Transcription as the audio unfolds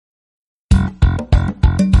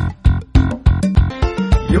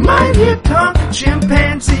might hear Tonka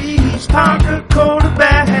chimpanzees, Tonka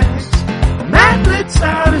quarterbacks. Matt lets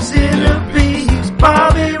out his inner beast,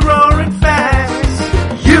 Bobby roaring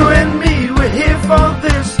fast. You and me, we're here for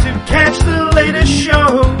this to catch the latest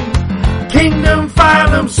show. Kingdom,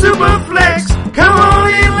 Phylum, Zooperflex, come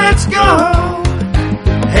on in, let's go.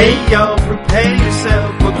 Hey y'all, prepare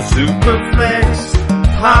yourself for the Zooperflex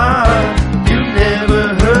pod. You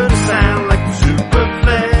never heard a sound like the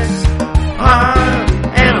Zooperflex pod.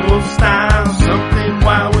 Animal style, something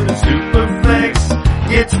wild with the Zooperflex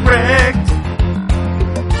gets wrecked.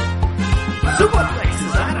 Zooperflex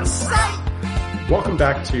is out of sight. Welcome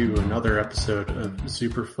back to another episode of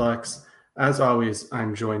Zooperflex. As always,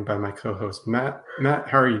 I'm joined by my co-host Matt. Matt,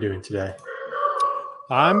 how are you doing today?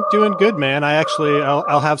 I'm doing good, man.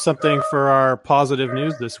 I'll have something for our positive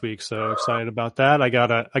news this week. So excited about that. I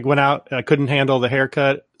went out. I couldn't handle the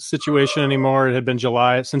haircut situation anymore. It had been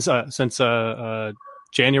July since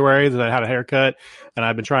January that I had a haircut, and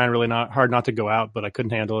I've been trying really hard not to go out, but I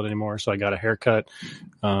couldn't handle it anymore. So I got a haircut.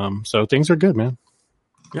 So things are good, man.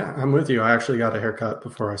 Yeah, I'm with you. I actually got a haircut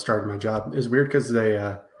before I started my job. It's weird because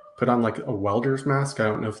they put on like a welder's mask. I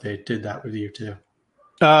don't know if they did that with you too.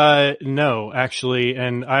 No, actually.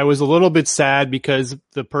 And I was a little bit sad because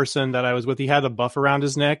the person that I was with, he had a buff around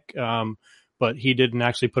his neck. But he didn't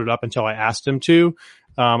actually put it up until I asked him to.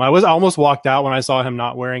 I almost walked out when I saw him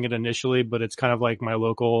not wearing it initially, but it's kind of like my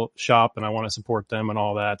local shop and I want to support them and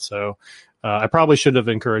all that. So, I probably should have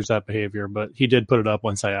encouraged that behavior, but he did put it up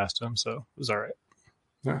once I asked him. So it was all right.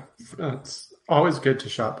 Yeah, it's always good to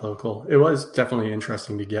shop local. It was definitely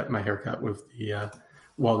interesting to get my haircut with the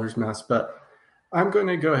welder's mask, but I'm going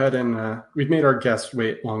to go ahead and we've made our guest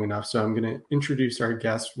wait long enough, so I'm going to introduce our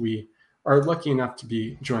guest. We are lucky enough to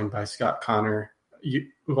be joined by Scott Connor. You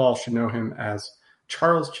all should know him as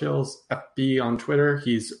Charles Chills FB on Twitter.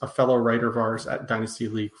 He's a fellow writer of ours at Dynasty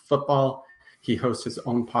League Football. He hosts his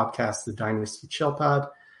own podcast, the Dynasty Chill Pod.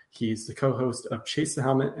 He's the co-host of Chase the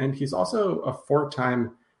Helmet, and he's also a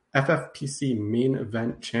four-time FFPC main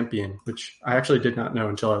event champion, which I actually did not know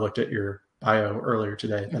until I looked at your bio earlier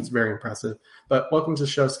today. That's very impressive. But welcome to the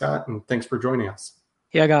show, Scott, and thanks for joining us.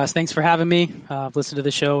 Yeah, guys, thanks for having me. I've listened to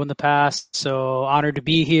the show in the past, so honored to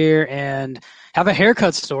be here and have a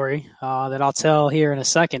haircut story that I'll tell here in a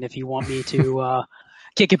second if you want me to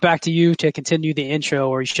kick it back to you to continue the intro,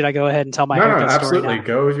 or should I go ahead and tell my haircut story? No, absolutely.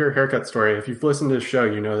 Go with your haircut story. If you've listened to the show,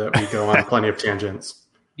 you know that we go on plenty of tangents.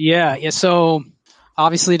 Yeah. So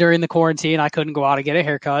obviously during the quarantine, I couldn't go out and get a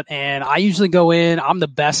haircut, and I usually go in. I'm the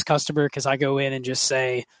best customer because I go in and just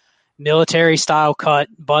say military style cut,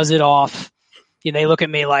 buzz it off. And they look at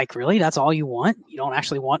me like, really? That's all you want? You don't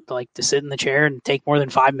actually want to sit in the chair and take more than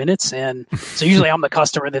 5 minutes? And so usually I'm the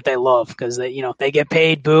customer that they love because they get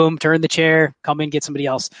paid, boom, turn the chair, come in, get somebody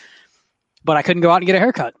else. But I couldn't go out and get a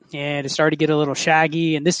haircut, and it started to get a little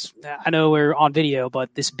shaggy. And this, I know we're on video, but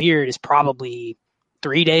this beard is probably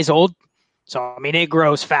 3 days old. So, I mean, it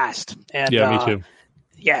grows fast. And, yeah, me too.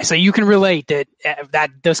 Yeah, so you can relate that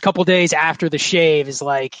those couple days after the shave is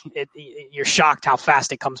like you're shocked how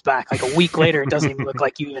fast it comes back. Like a week later, it doesn't even look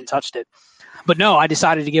like you even touched it. But no, I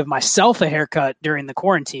decided to give myself a haircut during the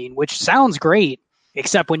quarantine, which sounds great,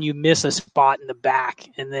 except when you miss a spot in the back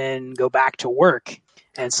and then go back to work,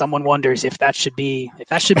 and someone wonders if that should be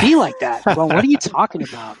like that. Well, what are you talking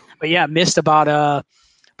about? But yeah, missed about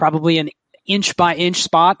probably an inch by inch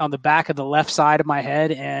spot on the back of the left side of my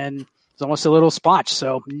head, and it's almost a little spotch.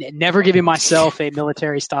 So never giving myself a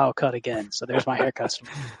military style cut again. So there's my haircut.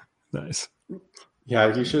 Nice.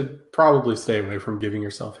 Yeah, you should probably stay away from giving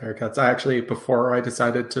yourself haircuts. I actually, before I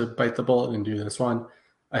decided to bite the bullet and do this one,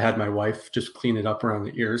 I had my wife just clean it up around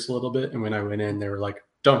the ears a little bit. And when I went in, they were like,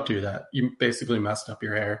 don't do that. You basically messed up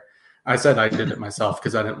your hair. I said I did it myself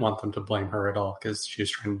because I didn't want them to blame her at all because she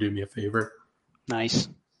was trying to do me a favor. Nice.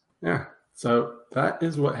 Yeah. So that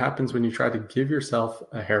is what happens when you try to give yourself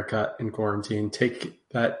a haircut in quarantine. Take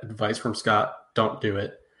that advice from Scott. Don't do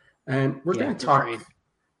it. And we're going to talk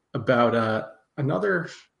about another.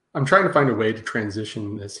 I'm trying to find a way to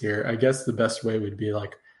transition this here. I guess the best way would be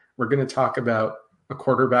we're going to talk about a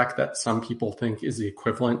quarterback that some people think is the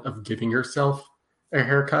equivalent of giving yourself a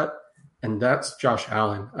haircut. And that's Josh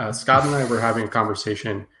Allen. Scott and I were having a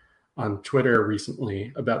conversation on Twitter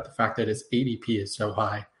recently about the fact that his ADP is so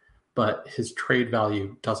high, but his trade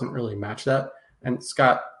value doesn't really match that. And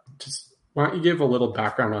Scott, just why don't you give a little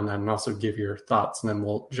background on that and also give your thoughts, and then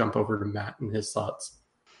we'll jump over to Matt and his thoughts.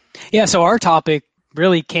 Yeah, so our topic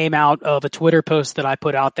really came out of a Twitter post that I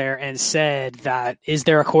put out there and said that, is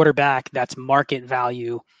there a quarterback that's market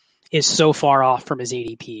value is so far off from his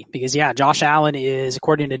ADP? Because, yeah, Josh Allen is,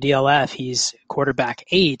 according to DLF, he's quarterback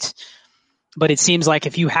 8. But it seems like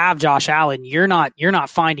if you have Josh Allen, you're not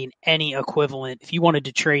finding any equivalent. If you wanted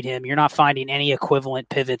to trade him, you're not finding any equivalent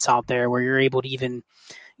pivots out there where you're able to even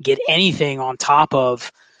get anything on top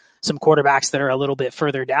of some quarterbacks that are a little bit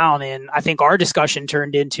further down. And I think our discussion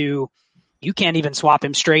turned into you can't even swap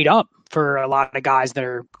him straight up for a lot of guys that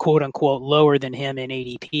are quote unquote lower than him in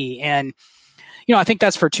ADP. And, I think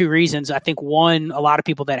that's for two reasons. I think one, a lot of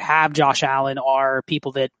people that have Josh Allen are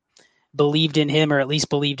people that believed in him or at least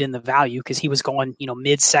believed in the value because he was going,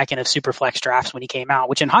 mid-second of Superflex drafts when he came out,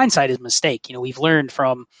 which in hindsight is a mistake. We've learned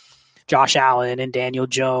from Josh Allen and Daniel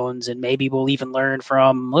Jones, and maybe we'll even learn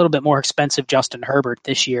from a little bit more expensive Justin Herbert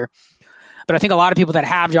this year. But I think a lot of people that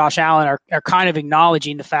have Josh Allen are kind of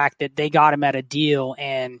acknowledging the fact that they got him at a deal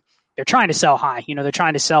and they're trying to sell high. They're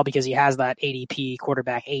trying to sell because he has that ADP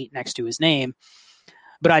quarterback 8 next to his name.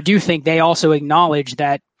 But I do think they also acknowledge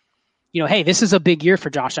that hey, this is a big year for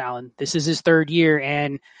Josh Allen. This is his third year.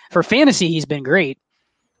 And for fantasy, he's been great.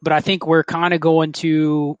 But I think we're kind of going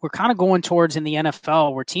towards in the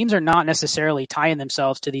NFL where teams are not necessarily tying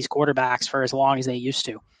themselves to these quarterbacks for as long as they used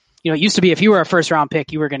to. It used to be if you were a first round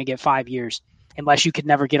pick, you were going to get 5 years unless you could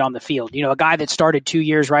never get on the field. A guy that started 2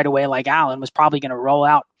 years right away like Allen was probably going to roll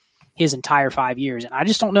out his entire 5 years. And I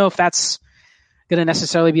just don't know if that's going to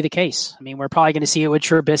necessarily be the case. I mean, we're probably going to see it with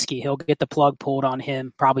Trubisky. He'll get the plug pulled on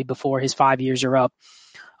him probably before his 5 years are up.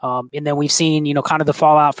 And then we've seen, kind of the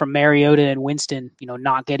fallout from Mariota and Winston,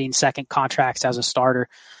 not getting second contracts as a starter.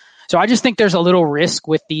 So I just think there's a little risk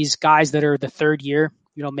with these guys that are the third year,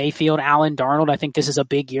 Mayfield, Allen, Darnold. I think this is a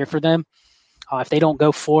big year for them. If they don't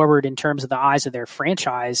go forward in terms of the eyes of their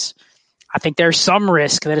franchise, I think there's some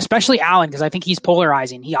risk that, especially Allen, because I think he's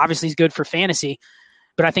polarizing. He obviously is good for fantasy,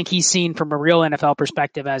 but I think he's seen from a real NFL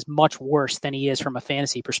perspective as much worse than he is from a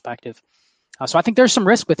fantasy perspective. So I think there's some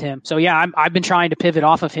risk with him. So yeah, I've been trying to pivot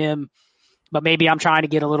off of him, but maybe I'm trying to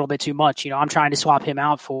get a little bit too much. I'm trying to swap him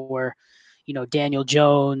out for, Daniel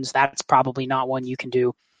Jones. That's probably not one you can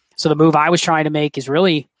do. So the move I was trying to make is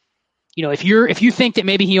really, if you think that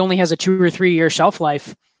maybe he only has a 2 or 3 year shelf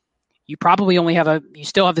life, you probably you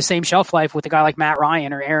still have the same shelf life with a guy like Matt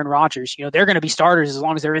Ryan or Aaron Rodgers. They're going to be starters as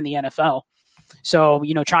long as they're in the NFL. So,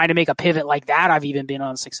 trying to make a pivot like that, I've even been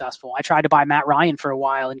unsuccessful. I tried to buy Matt Ryan for a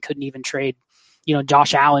while and couldn't even trade,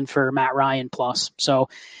 Josh Allen for Matt Ryan plus. So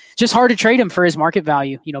it's just hard to trade him for his market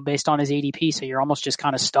value, based on his ADP. So you're almost just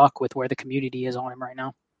kind of stuck with where the community is on him right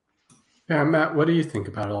now. Yeah, Matt, what do you think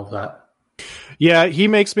about all of that? Yeah, he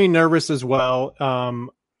makes me nervous as well.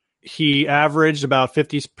 He averaged about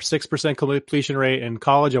 56% completion rate in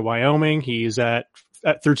college at Wyoming. He's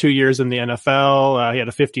through 2 years in the NFL. He had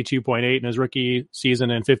a 52.8 in his rookie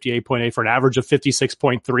season and 58.8 for an average of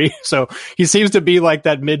 56.3. So he seems to be like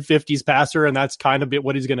that mid-50s passer, and that's kind of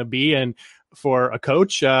what he's going to be. And for a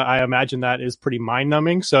coach, I imagine that is pretty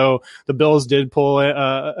mind-numbing. So the Bills did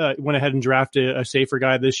went ahead and drafted a safer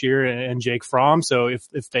guy this year and Jake Fromm. So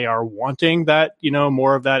if they are wanting that,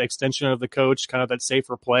 more of that extension of the coach, kind of that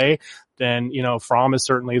safer play, then, Fromm is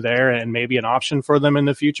certainly there and maybe an option for them in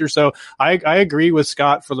the future. So I agree with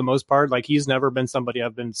Scott for the most part. Like, he's never been somebody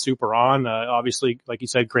I've been super on. Obviously, like you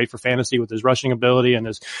said, great for fantasy with his rushing ability and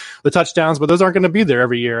the touchdowns, but those aren't going to be there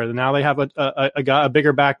every year. And now they have a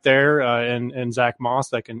bigger back there, and Zach Moss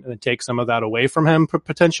that can take some of that away from him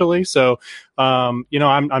potentially. So, I'm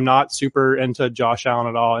not super into Josh Allen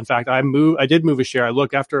at all. In fact, I did move a share. I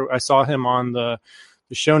looked after I saw him on the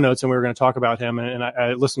show notes and we were going to talk about him. And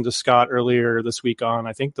I listened to Scott earlier this week on,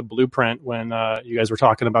 I think, the Blueprint when you guys were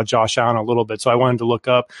talking about Josh Allen a little bit. So I wanted to look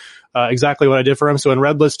up exactly what I did for him. So in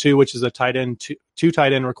Red List 2, which is a two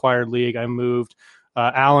tight end required league, I moved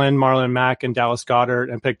Allen, Marlon Mack, and Dallas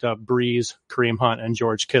Goedert, and picked up Breeze, Kareem Hunt, and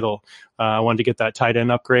George Kittle. I wanted to get that tight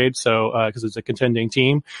end upgrade, so because it's a contending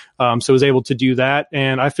team. So I was able to do that,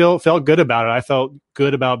 and I felt good about it. I felt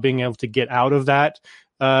good about being able to get out of that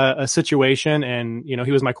a situation, and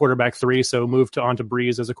he was my quarterback 3, so moved on to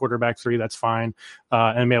Breeze as a quarterback 3. That's fine,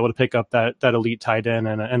 and be able to pick up that elite tight end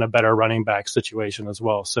and a better running back situation as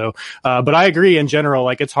well. So, but I agree in general,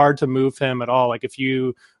 like, it's hard to move him at all. Like, if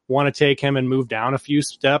you want to take him and move down a few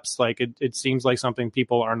steps, like it seems like something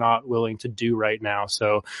people are not willing to do right now.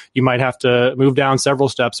 So you might have to move down several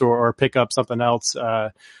steps or pick up something else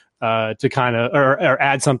to kind of or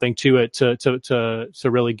add something to it to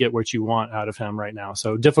really get what you want out of him right now.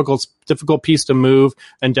 So difficult piece to move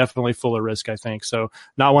and definitely full of risk, I think. So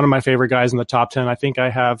not one of my favorite guys in the top 10. I think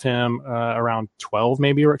I have him around 12,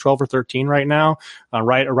 maybe, or 12 or 13 right now,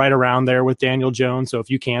 right around there with Daniel Jones. So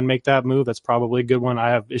if you can make that move, that's probably a good one. I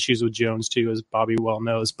have issues with Jones too, as Bobby well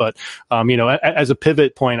knows, but as a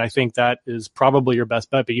pivot point, I think that is probably your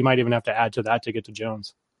best bet, but you might even have to add to that to get to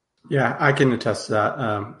Jones. Yeah, I can attest to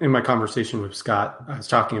that. In my conversation with Scott, I was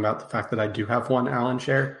talking about the fact that I do have one Allen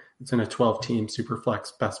share. It's in a 12-team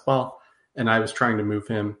Superflex best ball, and I was trying to move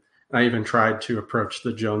him. And I even tried to approach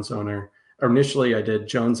the Jones owner. Initially, I did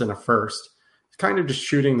Jones in a first, kind of just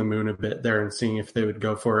shooting the moon a bit there and seeing if they would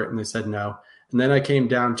go for it, and they said no. And then I came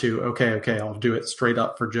down to, okay, I'll do it straight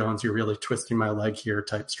up for Jones. You're really twisting my leg here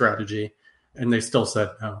type strategy. And they still said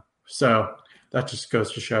no. So that just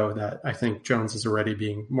goes to show that I think Jones is already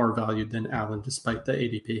being more valued than Allen despite the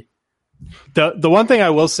ADP. The one thing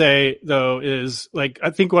I will say though is like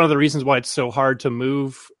I think one of the reasons why it's so hard to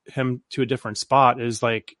move him to a different spot is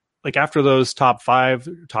like after those top 5,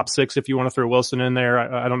 top 6, if you want to throw Wilson in there,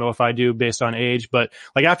 I don't know if I do based on age, but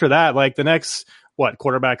like after that, like the next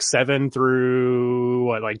quarterback 7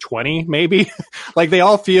 through 20 maybe like they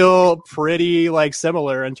all feel pretty like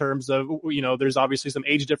similar in terms of, there's obviously some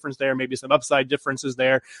age difference there, maybe some upside differences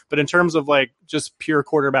there, but in terms of like just pure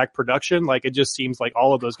quarterback production, like it just seems like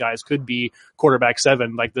all of those guys could be quarterback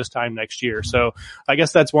 7 like this time next year. So I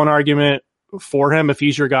guess that's one argument for him. If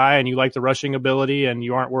he's your guy and you like the rushing ability and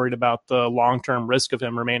you aren't worried about the long-term risk of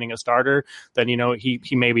him remaining a starter, then, he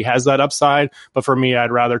maybe has that upside. But for me,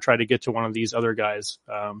 I'd rather try to get to one of these other guys,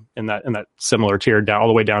 in that similar tier down, all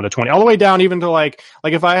the way down to 20, all the way down even to like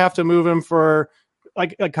if I have to move him for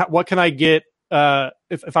like what can I get?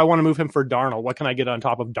 If I want to move him for Darnold, what can I get on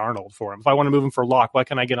top of Darnold for him? If I want to move him for Locke, what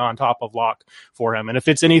can I get on top of Locke for him? And if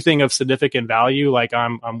it's anything of significant value, like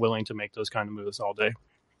I'm willing to make those kind of moves all day.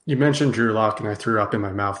 You mentioned Drew Lock, and I threw up in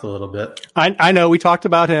my mouth a little bit. I know we talked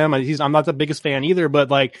about him. I'm not the biggest fan either, but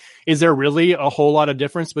like, is there really a whole lot of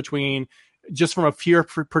difference between, just from a pure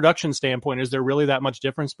production standpoint, is there really that much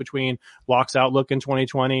difference between Locke's outlook in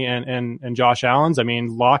 2020 and Josh Allen's? I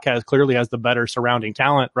mean, Locke clearly has the better surrounding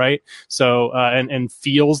talent, right? So, and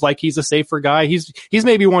feels like he's a safer guy. He's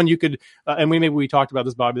maybe one you could, and we talked about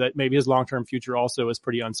this, Bobby, that maybe his long-term future also is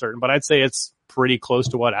pretty uncertain, but I'd say it's pretty close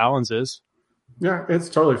to what Allen's is. Yeah, it's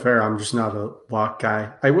totally fair. I'm just not a Locke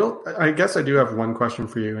guy. I guess I do have one question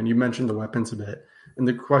for you, and you mentioned the weapons a bit. And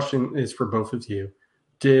the question is for both of you.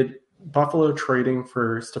 Did Buffalo trading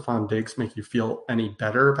for Stephon Diggs make you feel any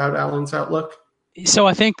better about Allen's outlook? So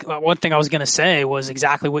I think one thing I was going to say was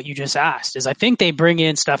exactly what you just asked, is I think they bring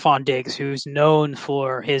in Stephon Diggs, who's known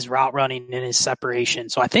for his route running and his separation.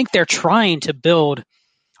 So I think they're trying to build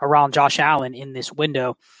around Josh Allen in this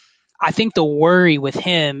window. I think the worry with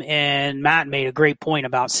him, and Matt made a great point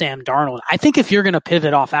about Sam Darnold, I think if you're going to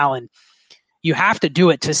pivot off Allen, you have to do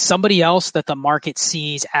it to somebody else that the market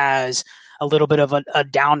sees as a little bit of a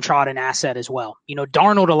downtrodden asset as well.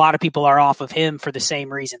 Darnold, a lot of people are off of him for the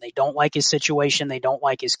same reason. They don't like his situation. They don't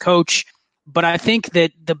like his coach. But I think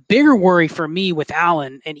that the bigger worry for me with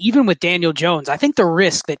Allen, and even with Daniel Jones, I think the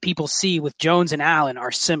risk that people see with Jones and Allen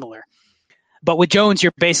are similar. But with Jones,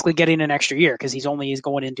 you're basically getting an extra year because he's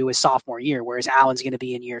going into his sophomore year, whereas Allen's going to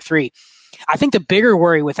be in year 3. I think the bigger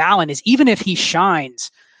worry with Allen is even if he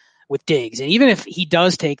shines with Diggs, and even if he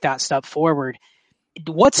does take that step forward,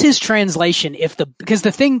 what's his translation? Because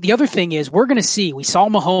the other thing is we saw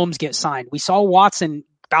Mahomes get signed. We saw Watson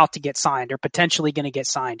about to get signed or potentially going to get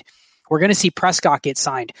signed. We're going to see Prescott get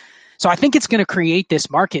signed. So I think it's going to create this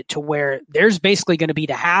market to where there's basically going to be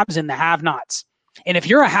the haves and the have-nots. And if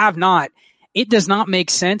you're a have-not, it does not make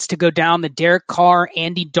sense to go down the Derek Carr,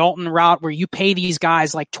 Andy Dalton route where you pay these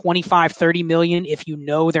guys like $25, $30 million if you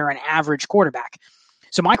know they're an average quarterback.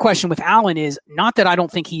 So my question with Allen is not that I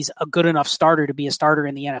don't think he's a good enough starter to be a starter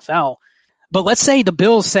in the NFL, but let's say the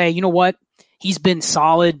Bills say, you know what, he's been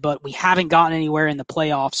solid, but we haven't gotten anywhere in the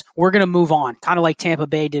playoffs. We're going to move on, kind of like Tampa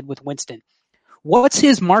Bay did with Winston. What's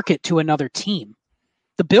his market to another team?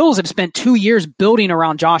 The Bills have spent 2 years building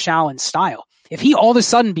around Josh Allen's style. If he all of a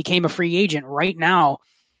sudden became a free agent right now,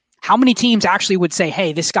 how many teams actually would say,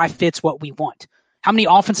 hey, this guy fits what we want? How many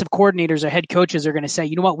offensive coordinators or head coaches are going to say,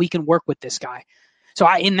 you know what, we can work with this guy? So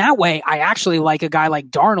in that way, I actually like a guy like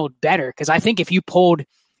Darnold better because I think if you polled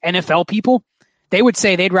NFL people, they would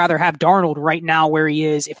say they'd rather have Darnold right now where he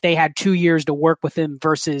is if they had 2 years to work with him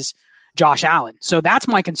versus Josh Allen. So that's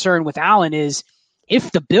my concern with Allen is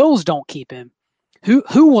if the Bills don't keep him, who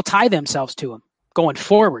will tie themselves to him going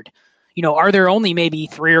forward? Are there only maybe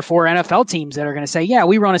 3 or 4 NFL teams that are going to say, yeah,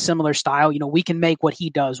 we run a similar style. We can make what he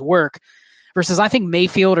does work. Versus I think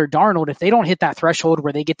Mayfield or Darnold, if they don't hit that threshold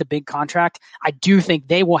where they get the big contract, I do think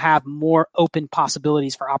they will have more open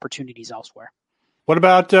possibilities for opportunities elsewhere. What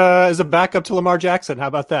about as a backup to Lamar Jackson? How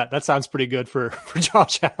about that? That sounds pretty good for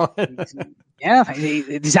Josh Allen. Yeah,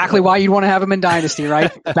 exactly why you'd want to have him in Dynasty,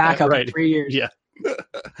 right? Backup right. in 3 years. Yeah.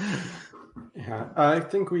 Yeah, I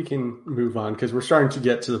think we can move on because we're starting to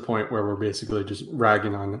get to the point where we're basically just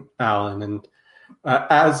ragging on Allen. And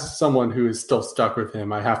as someone who is still stuck with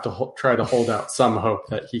him, I have to try to hold out some hope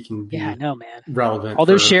that he can be I know, man. relevant. All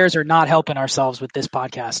those shares are not helping ourselves with this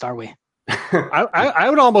podcast, are we? I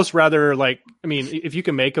would almost rather if you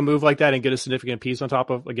can make a move like that and get a significant piece on top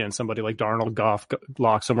of, again, somebody like Darnold, Goff,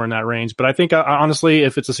 Lock, somewhere in that range. But I think honestly,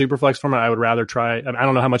 if it's a super flex format, I would rather try. I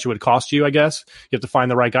don't know how much it would cost you. I guess you have to find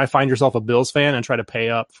the right guy. Find yourself a Bills fan and try to pay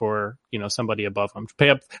up for somebody above him. Pay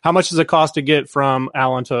up. How much does it cost to get from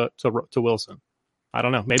Allen to Wilson? I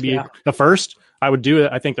don't know. Maybe the first. I would do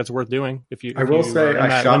it. I think that's worth doing. I will say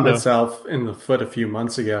I shot myself in the foot a few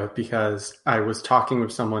months ago because I was talking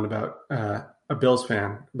with someone about a Bills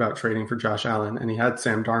fan about trading for Josh Allen, and he had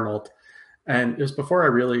Sam Darnold. And it was before I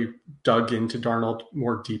really dug into Darnold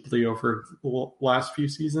more deeply over the last few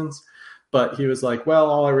seasons. But he was like, well,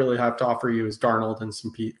 all I really have to offer you is Darnold and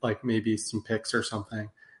maybe some picks or something.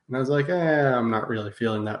 And I was like, I'm not really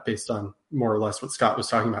feeling that based on more or less what Scott was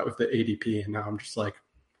talking about with the ADP. And now I'm just like,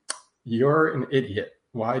 you're an idiot.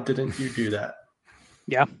 Why didn't you do that?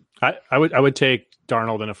 Yeah. I would take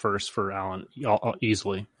Darnold in a first for Allen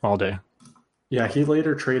easily all day. Yeah, he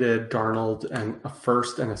later traded Darnold and a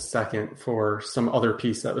first and a second for some other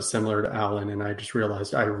piece that was similar to Allen, and I just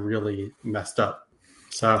realized I really messed up.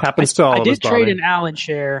 So happens to all of us. I did trade an Allen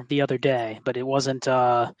share the other day, but it wasn't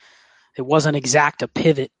exact a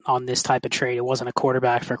pivot on this type of trade. It wasn't a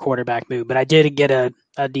quarterback for quarterback move, but I did get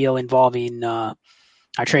a deal involving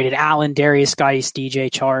I traded Allen, Darius Geis, DJ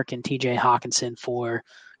Chark, and TJ Hawkinson for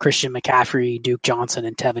Christian McCaffrey, Duke Johnson,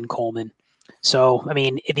 and Tevin Coleman. So, I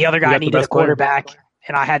mean, the other guy needed a quarterback,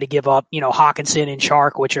 and I had to give up, Hawkinson and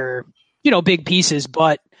Chark, which are, big pieces.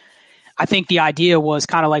 But I think the idea was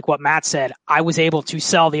kind of like what Matt said. I was able to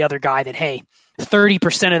sell the other guy that, hey,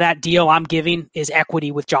 30% of that deal I'm giving is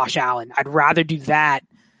equity with Josh Allen. I'd rather do that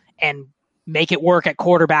and make it work at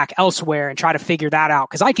quarterback elsewhere and try to figure that out,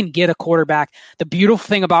 because I can get a quarterback. The beautiful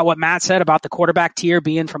thing about what Matt said about the quarterback tier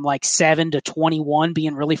being from like 7 to 21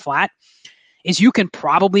 being really flat is you can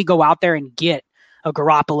probably go out there and get a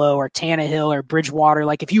Garoppolo or Tannehill or Bridgewater.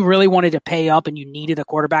 Like if you really wanted to pay up and you needed a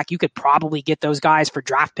quarterback, you could probably get those guys for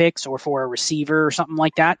draft picks or for a receiver or something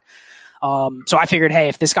like that. So I figured, hey,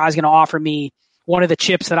 if this guy's going to offer me one of the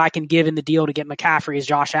chips that I can give in the deal to get McCaffrey is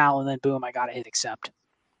Josh Allen, then boom, I got to hit accept.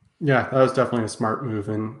 Yeah, that was definitely a smart move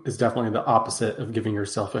and is definitely the opposite of giving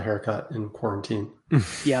yourself a haircut in quarantine.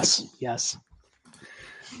 Yes.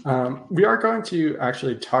 We are going to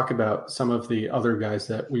actually talk about some of the other guys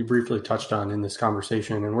that we briefly touched on in this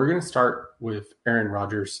conversation, and we're going to start with Aaron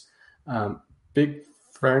Rodgers. Big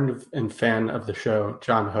friend and fan of the show,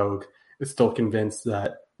 John Hogue, is still convinced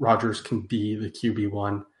that Rodgers can be the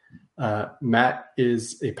QB1. Matt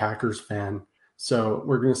is a Packers fan, so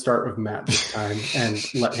we're going to start with Matt this time and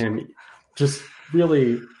let him just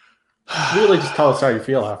really just tell us how you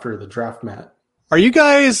feel after the draft, Matt. Are you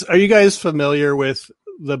guys familiar with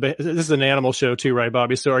this is an animal show too, right,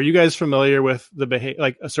 Bobby? So are you guys familiar with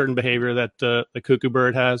a certain behavior that the cuckoo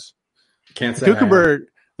bird has? Can't say.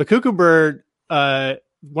 The cuckoo bird,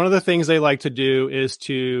 one of the things they like to do is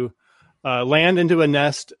to land into a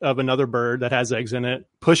nest of another bird that has eggs in it,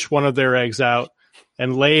 push one of their eggs out,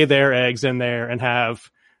 and lay their eggs in there and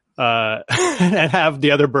have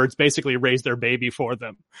the other birds basically raise their baby for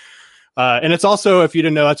them. And it's also, if you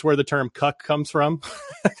didn't know, that's where the term cuck comes from.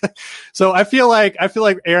 So I feel like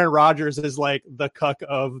Aaron Rodgers is like the cuck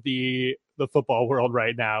of the football world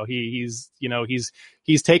right now. He's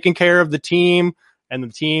taking care of the team, and the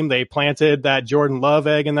team, they planted that Jordan Love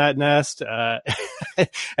egg in that nest.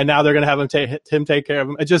 And now they're going to have him take care of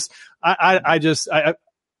him.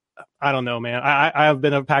 I don't know, man. I have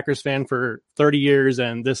been a Packers fan for 30 years,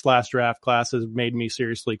 and this last draft class has made me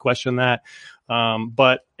seriously question that.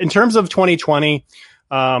 But in terms of 2020,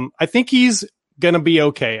 I think he's going to be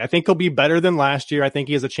okay. I think he'll be better than last year. I think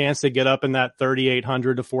he has a chance to get up in that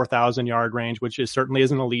 3,800 to 4,000 yard range, which certainly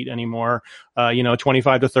isn't elite anymore.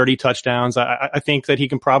 25 to 30 touchdowns. I think that he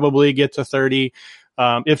can probably get to 30.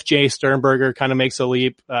 If Jay Sternberger kind of makes a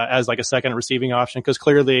leap as like a second receiving option, because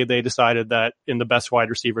clearly they decided that in the best wide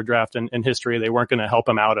receiver draft in history, they weren't going to help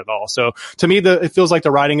him out at all. So to me, it feels like the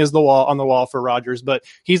writing is on the wall for Rodgers, but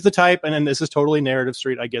he's the type, and then this is totally narrative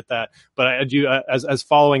street. I get that. But I do, as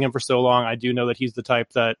following him for so long, I do know that he's the type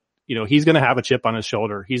that, he's going to have a chip on his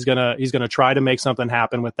shoulder. He's going to try to make something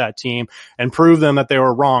happen with that team and prove them that they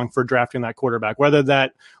were wrong for drafting that quarterback, whether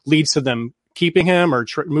that leads to them keeping him or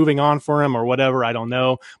moving on for him or whatever, I don't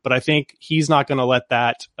know. But I think he's not going to let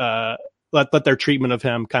that let their treatment of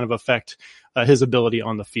him kind of affect his ability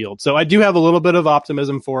on the field. So I do have a little bit of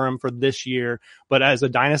optimism for him for this year, but as a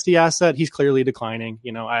dynasty asset, he's clearly declining.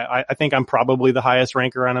 You know, I think I'm probably the highest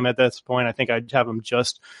ranker on him at this point. I think I'd have him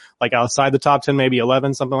just like outside the top 10, maybe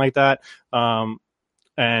 11, something like that.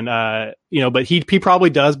 You know, but he probably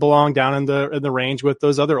does belong down in the range with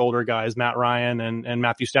those other older guys, Matt Ryan and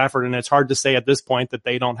Matthew Stafford. And it's hard to say at this point that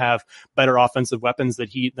they don't have better offensive weapons than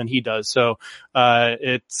he does. So,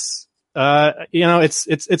 you know,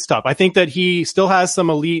 it's tough. I think that he still has some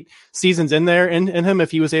elite seasons in there in him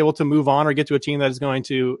if he was able to move on or get to a team that is going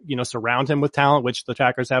to, you know, surround him with talent, which the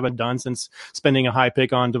Packers haven't done since spending a high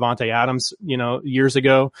pick on Devontae Adams, you know, years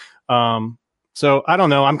ago. So I don't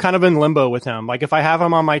know. I'm kind of in limbo with him. Like if I have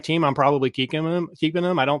him on my team, I'm probably keeping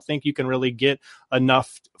him. I don't think you can really get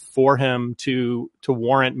enough for him to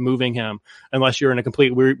warrant moving him unless you're in a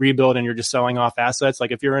complete rebuild and you're just selling off assets.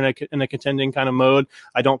 Like if you're in a contending kind of mode,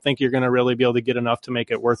 I don't think you're going to really be able to get enough to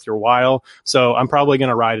make it worth your while. So I'm probably going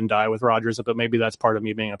to ride and die with Rodgers, but maybe that's part of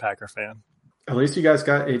me being a Packer fan. At least you guys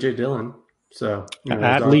got AJ Dillon. So you know,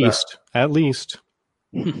 at least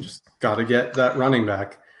just got to get that running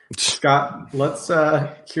back. Scott, let's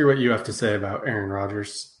hear what you have to say about Aaron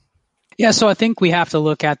Rodgers. Yeah, so I think we have to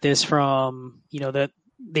look at this from, you know,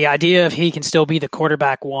 the idea of he can still be the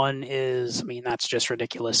quarterback one is, I mean, that's just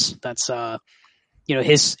ridiculous. That's, you know,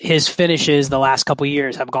 his finishes the last couple of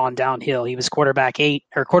years have gone downhill. He was quarterback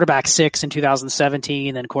 6 in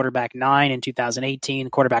 2017, then quarterback 9 in 2018,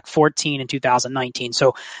 quarterback 14 in 2019.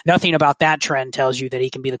 So nothing about that trend tells you that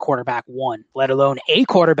he can be the quarterback 1, let alone a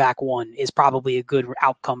quarterback 1 is probably a good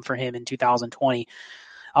outcome for him in 2020.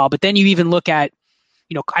 But then you even look at,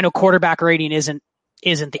 you know, I know quarterback rating isn't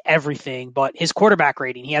the everything, but his quarterback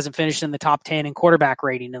rating, he hasn't finished in the top 10 in quarterback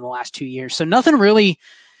rating in the last 2 years. So nothing really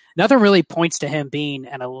points to him being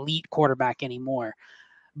an elite quarterback anymore.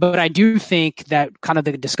 But I do think that kind of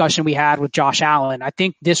the discussion we had with Josh Allen, I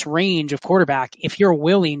think this range of quarterback, if you're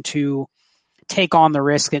willing to take on the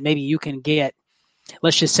risk that maybe you can get,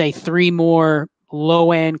 let's just say 3 more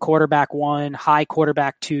low-end quarterback 1, high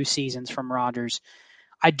quarterback 2 seasons from Rodgers,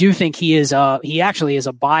 I do think he actually is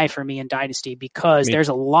a buy for me in Dynasty because there's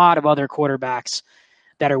a lot of other quarterbacks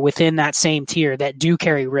that are within that same tier that do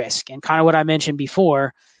carry risk. And kind of what I mentioned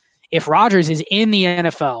before, if Rodgers is in the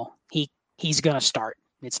NFL, he's going to start.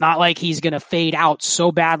 It's not like he's going to fade out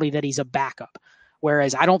so badly that he's a backup.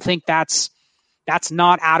 Whereas I don't think that's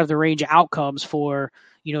not out of the range of outcomes for,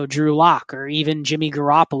 you know, Drew Lock or even Jimmy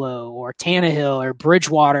Garoppolo or Tannehill or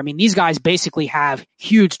Bridgewater. I mean, these guys basically have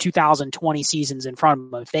huge 2020 seasons in front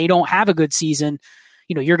of them. If they don't have a good season,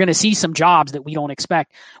 you know, you're going to see some jobs that we don't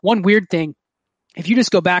expect. One weird thing, if you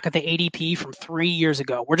just go back at the ADP from 3 years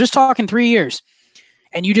ago, we're just talking 3 years,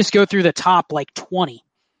 and you just go through the top like 20,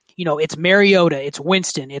 you know, it's Mariota, it's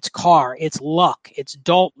Winston, it's Carr, it's Luck, it's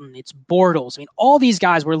Dalton, it's Bortles. I mean, all these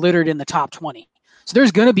guys were littered in the top 20. So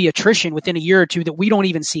there's going to be attrition within a year or two that we don't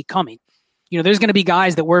even see coming. You know, there's going to be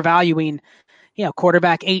guys that we're valuing, you know,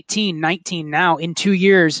 quarterback 18, 19 now. In 2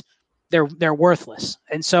 years, they're worthless.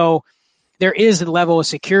 And so there is a level of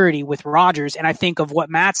security with Rodgers. And I think of what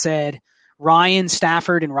Matt said, Ryan,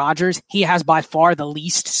 Stafford, and Rodgers, he has by far the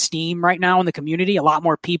least steam right now in the community. A lot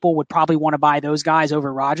more people would probably want to buy those guys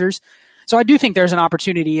over Rodgers. So I do think there's an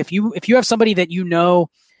opportunity. If you have somebody that you know,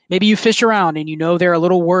 maybe you fish around and you know they're a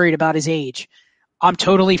little worried about his age, I'm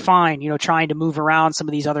totally fine, you know, trying to move around some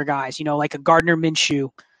of these other guys, you know, like a Gardner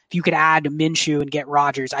Minshew. If you could add to Minshew and get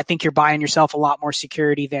Rodgers, I think you're buying yourself a lot more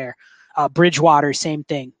security there. Bridgewater, same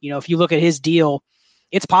thing. You know, if you look at his deal,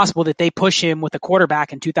 it's possible that they push him with a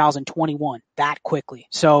quarterback in 2021 that quickly.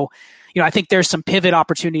 So, you know, I think there's some pivot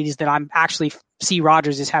opportunities that I'm actually see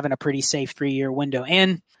Rodgers as having a pretty safe 3-year window.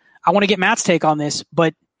 And I want to get Matt's take on this,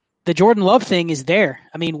 but the Jordan Love thing is there.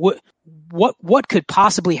 I mean, what could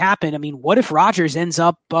possibly happen? I mean, what if Rodgers ends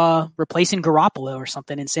up replacing Garoppolo or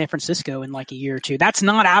something in San Francisco in like a year or two? That's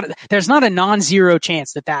not there's not a non-zero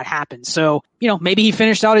chance that happens. So, you know, maybe he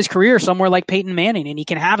finished out his career somewhere like Peyton Manning and he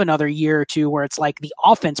can have another year or two where it's like the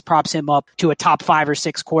offense props him up to a top 5 or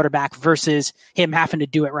 6 quarterback versus him having to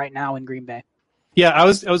do it right now in Green Bay. Yeah, I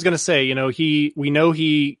was going to say, you know, we know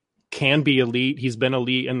he can be elite. He's been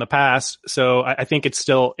elite in the past. So I think it's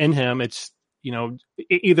still in him. It's, you know,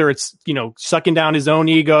 either it's, you know, sucking down his own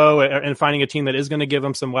ego and finding a team that is going to give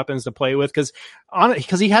him some weapons to play with. Cause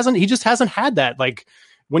he just hasn't had that. Like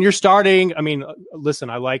when you're starting, I mean, listen,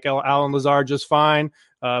 I like Alan Lazard just fine.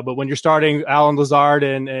 But when you're starting Alan Lazard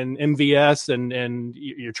and MVS and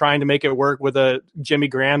you're trying to make it work with a Jimmy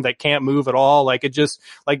Graham that can't move at all, like it just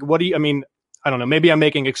like, what do you, I mean, I don't know, maybe I'm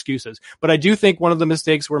making excuses, but I do think one of the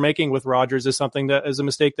mistakes we're making with Rodgers is something that is a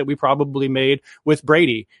mistake that we probably made with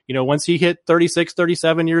Brady. Once he hit 36,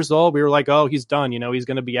 37 years old, we were like, oh, he's done. He's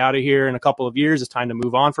going to be out of here in a couple of years. It's time to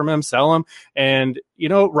move on from him, sell him. And,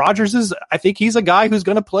 Rodgers I think he's a guy who's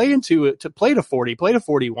going to play to 40, play to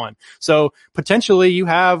 41. So potentially you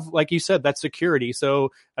have, like you said, that security.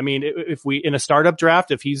 So, I mean, if we, in a startup draft,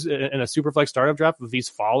 if he's in a Superflex startup draft, if he's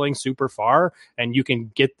falling super far and you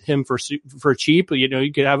can get him for cheap,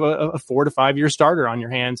 you could have a 4 to 5 year starter on your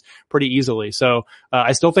hands pretty easily. So,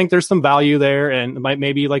 I still think there's some value there, and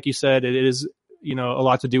maybe, like you said, it is, a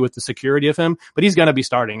lot to do with the security of him, but he's going to be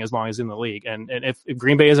starting as long as he's in the league. And if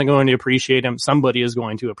Green Bay isn't going to appreciate him, somebody is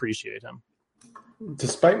going to appreciate him.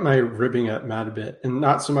 Despite my ribbing at Matt a bit, and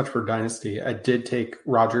not so much for Dynasty, I did take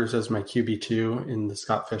Rodgers as my QB2 in the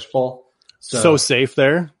Scott Fish Bowl. So safe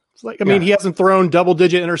there. I mean, he hasn't thrown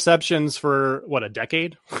double-digit interceptions for, a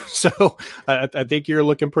decade? So I think you're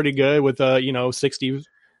looking pretty good with, 60.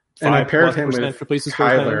 And I paired him with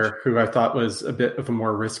Kyler, who I thought was a bit of a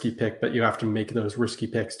more risky pick, but you have to make those risky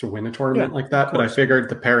picks to win a tournament like that. But I figured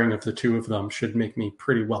the pairing of the two of them should make me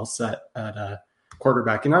pretty well set at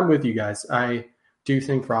quarterback. And I'm with you guys. I do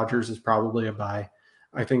think Rodgers is probably a buy.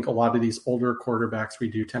 I think a lot of these older quarterbacks we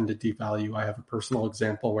do tend to devalue. I have a personal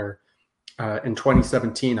example where in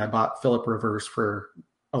 2017, I bought Phillip Rivers for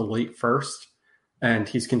a late first, and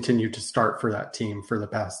he's continued to start for that team for the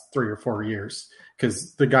past 3 or 4 years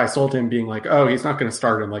because the guy sold him being like, oh, he's not going to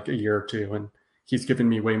start in like a year or two. And he's given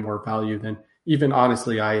me way more value than even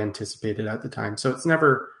honestly I anticipated at the time. So it's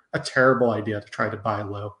never a terrible idea to try to buy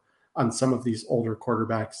low on some of these older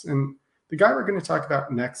quarterbacks. And the guy we're going to talk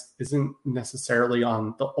about next isn't necessarily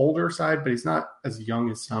on the older side, but he's not as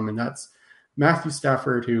young as some. And that's Matthew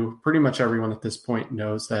Stafford, who pretty much everyone at this point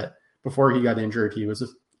knows that before he got injured, he was a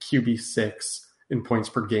QB6 in points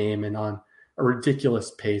per game and on a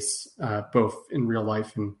ridiculous pace, both in real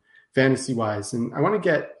life and fantasy wise. And I want to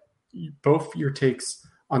get both your takes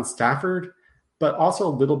on Stafford, but also a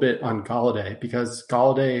little bit on Galladay, because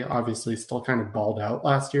Galladay obviously still kind of balled out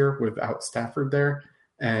last year without Stafford there.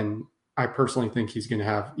 And I personally think he's going to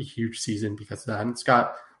have a huge season because of that. And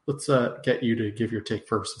Scott, let's get you to give your take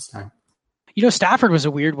first this time. Stafford was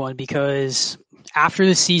a weird one because after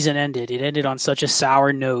the season ended, it ended on such a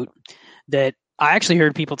sour note that I actually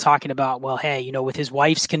heard people talking about, well, hey, with his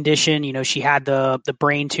wife's condition, she had the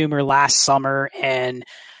brain tumor last summer, and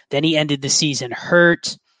then he ended the season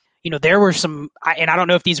hurt. There were some, and I don't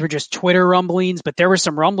know if these were just Twitter rumblings, but there were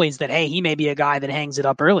some rumblings that, hey, he may be a guy that hangs it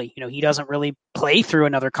up early. He doesn't really play through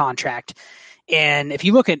another contract. And if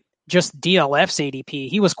you look at just DLF's ADP,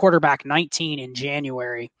 he was quarterback 19 in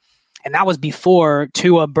January. And that was before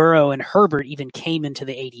Tua, Burrow, and Herbert even came into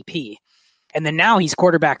the ADP. And then now he's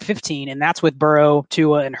quarterback 15, and that's with Burrow,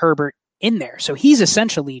 Tua, and Herbert in there. So he's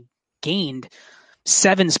essentially gained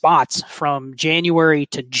 7 spots from January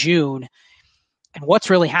to June. And what's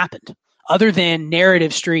really happened? Other than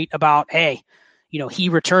Narrative Street about, hey, he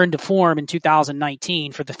returned to form in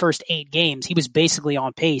 2019 for the first 8 games. He was basically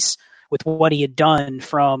on pace with what he had done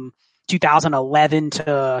from 2011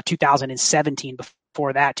 to 2017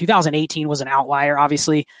 before that. 2018 was an outlier,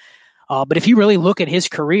 obviously. But if you really look at his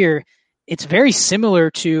career, it's very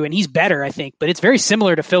similar to, and he's better, I think, but it's very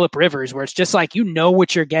similar to Phillip Rivers, where it's just like,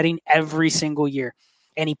 what you're getting every single year.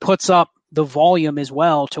 And he puts up the volume as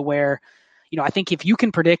well to where, I think if you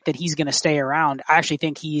can predict that he's going to stay around, I actually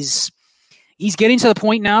think he's getting to the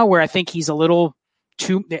point now where I think he's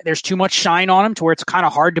there's too much shine on him to where it's kind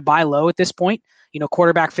of hard to buy low at this point.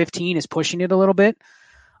 Quarterback 15 is pushing it a little bit.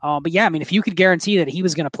 But yeah, I mean, if you could guarantee that he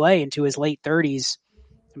was going to play into his late 30s,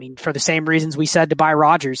 I mean, for the same reasons we said to buy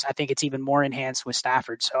Rodgers, I think it's even more enhanced with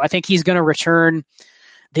Stafford. So I think he's going to return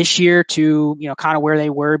this year to, kind of where they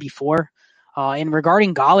were before. And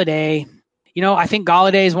regarding Galladay, I think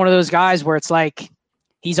Galladay is one of those guys where it's like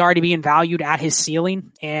he's already being valued at his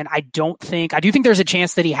ceiling. And I do think there's a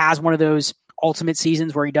chance that he has one of those ultimate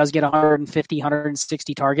seasons where he does get 150,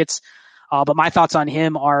 160 targets. But my thoughts on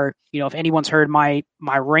him are, if anyone's heard my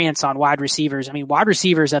rants on wide receivers, I mean, wide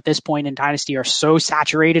receivers at this point in Dynasty are so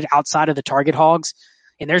saturated outside of the target hogs.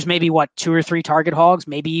 And there's maybe 2 or 3 target hogs,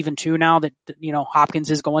 maybe even 2 now that, Hopkins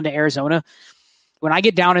is going to Arizona. When I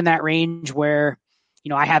get down in that range where,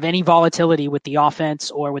 I have any volatility with the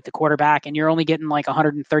offense or with the quarterback and you're only getting like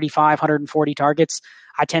 135, 140 targets,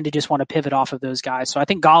 I tend to just want to pivot off of those guys. So I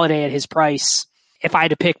think Galladay at his price, if I had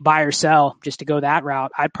to pick buy or sell just to go that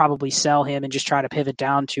route, I'd probably sell him and just try to pivot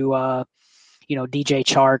down to, DJ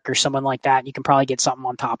Chark or someone like that. You can probably get something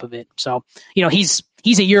on top of it. So, he's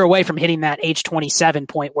he's a year away from hitting that age 27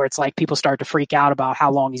 point where it's like people start to freak out about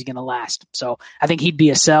how long he's going to last. So I think he'd be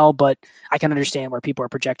a sell, but I can understand where people are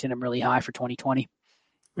projecting him really high for 2020.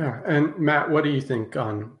 Yeah. And Matt, what do you think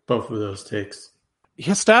on both of those takes?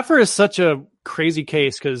 Yeah, Stafford is such a crazy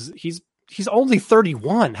case because he's only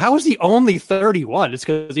 31. How is he only 31? It's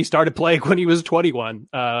because he started playing when he was 21.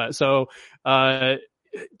 I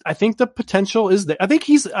think the potential is there. I think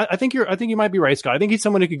you might be right, Scott. I think he's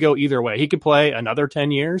someone who could go either way. He could play another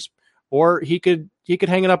 10 years or he could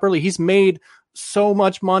hang it up early. He's made so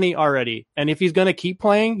much money already. And if he's going to keep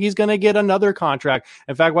playing, he's going to get another contract.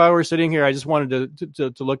 In fact, while we're sitting here, I just wanted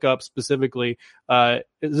to look up specifically.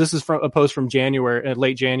 This is from a post from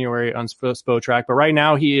late January on Spotrac. But right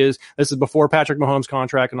now this is before Patrick Mahomes'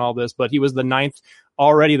 contract and all this, but he was has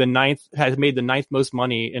made the ninth most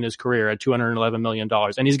money in his career at $211 million.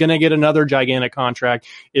 And he's going to get another gigantic contract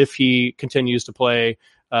if he continues to play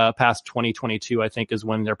past 2022, I think is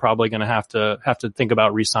when they're probably going to have to think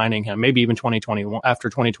about re-signing him, maybe even 2021 after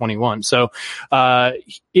 2021. So,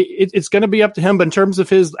 it's going to be up to him. But in terms of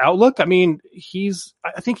his outlook, I mean,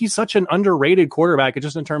 I think he's such an underrated quarterback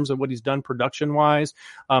just in terms of what he's done production wise.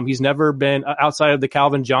 He's never been outside of the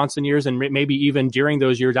Calvin Johnson years and maybe even during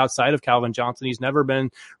those years outside of Calvin Johnson, he's never been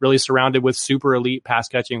really surrounded with super elite pass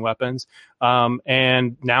catching weapons.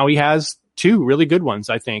 And now he has two really good ones,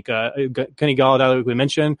 I think. Kenny Golladay, like we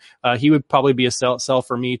mentioned, he would probably be a sell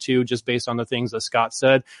for me too, just based on the things that Scott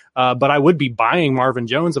said. But I would be buying Marvin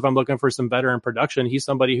Jones if I'm looking for some veteran production. He's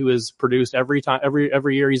somebody who has produced every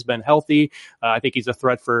year he's been healthy. I think he's a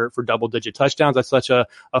threat for double-digit touchdowns. That's such a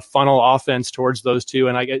funnel offense towards those two.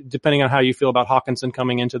 And depending on how you feel about Hawkinson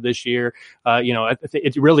coming into this year,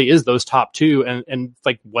 it really is those top two. And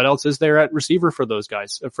like, what else is there at receiver for those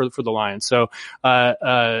guys, for the Lions? So,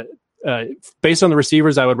 based on the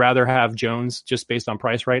receivers, I would rather have Jones just based on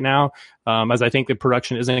price right now, as I think the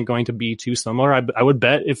production isn't going to be too similar. I would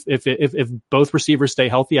bet if both receivers stay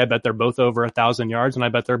healthy, I bet they're both over 1,000 yards, and I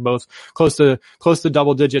bet they're both close to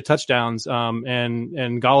double digit touchdowns.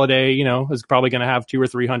 And Golladay, is probably going to have 200 or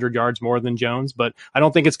 300 yards more than Jones, but I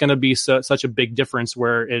don't think it's going to be such a big difference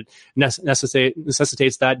where it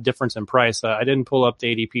necessitates that difference in price. I didn't pull up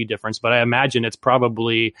the ADP difference, but I imagine it's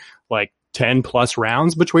probably like 10 plus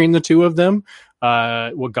rounds between the two of them.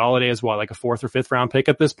 Golladay is like a 4th or 5th round pick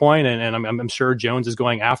at this point, and I'm sure Jones is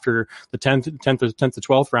going after the 10th to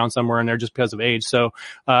 12th round somewhere in there just because of age. So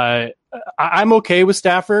I'm okay with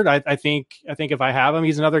Stafford. I think if I have him,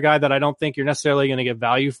 he's another guy that I don't think you're necessarily going to get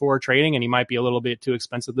value for trading, and he might be a little bit too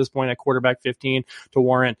expensive at this point at quarterback 15 to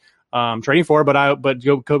warrant trading for, but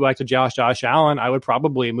go back to Josh Allen. I would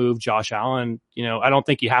probably move Josh Allen. I don't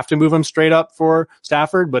think you have to move him straight up for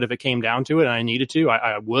Stafford, but if it came down to it and I needed to,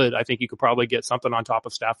 I would. I think you could probably get something on top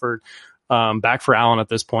of Stafford back for Allen at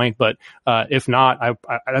this point. But if not,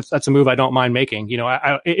 that's a move I don't mind making.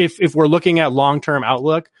 If we're looking at long-term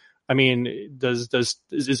outlook, I mean, is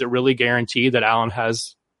it really guaranteed that Allen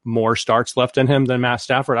has more starts left in him than Matt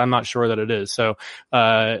Stafford? I'm not sure that it is. So,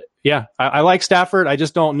 I like Stafford. I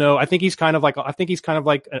just don't know. I think he's kind of like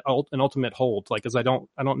an ultimate hold, cause I don't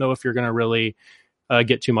know if you're going to really,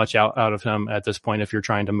 get too much out of him at this point if you're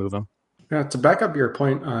trying to move him. Yeah, to back up your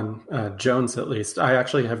point on Jones, at least, I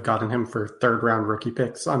actually have gotten him for 3rd round rookie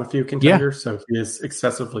picks on a few contenders. So he is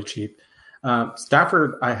excessively cheap.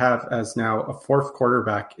 Stafford, I have as now a 4th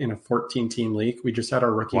quarterback in a 14-team league. We just had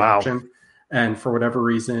our rookie auction. And for whatever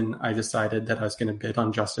reason, I decided that I was going to bid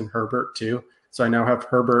on Justin Herbert too. So I now have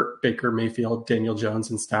Herbert, Baker Mayfield, Daniel Jones,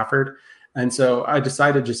 and Stafford. And so I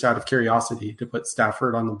decided just out of curiosity to put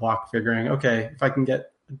Stafford on the block, figuring, okay, if I can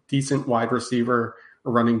get a decent wide receiver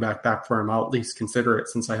or running back for him, I'll at least consider it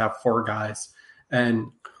since I have 4 guys.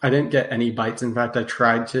 And I didn't get any bites. In fact, I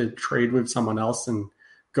tried to trade with someone else and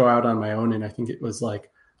go out on my own. And I think it was like,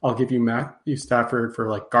 I'll give you Matthew Stafford for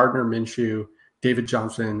like Gardner Minshew, David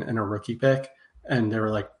Johnson, and a rookie pick. And they were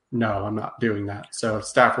like, no, I'm not doing that. So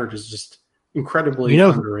Stafford is just incredibly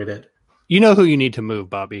underrated. You know who you need to move,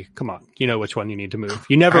 Bobby. Come on. You know which one you need to move.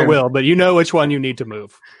 You never will, but you know which one you need to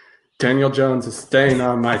move. Daniel Jones is staying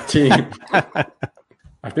on my team.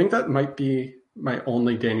 I think that might be my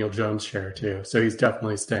only Daniel Jones share too. So he's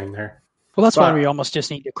definitely staying there. Well, that's why we almost just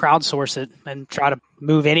need to crowdsource it and try to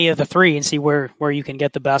move any of the 3 and see where you can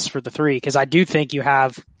get the best for the 3. Because I do think you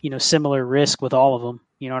have, similar risk with all of them.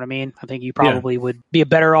 You know what I mean? I think you probably would be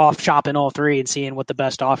better off shopping all 3 and seeing what the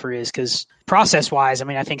best offer is. Because process-wise, I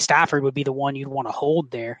mean, I think Stafford would be the one you'd want to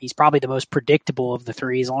hold there. He's probably the most predictable of the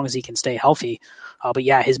 3 as long as he can stay healthy. But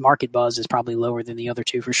yeah, his market buzz is probably lower than the other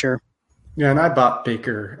 2 for sure. Yeah, and I bought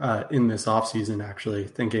Baker in this offseason actually,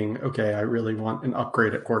 thinking, okay, I really want an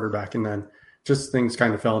upgrade at quarterback. And then just things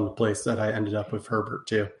kind of fell into place that I ended up with Herbert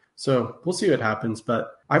too. So we'll see what happens.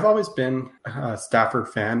 But I've always been a Stafford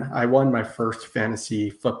fan. I won my first fantasy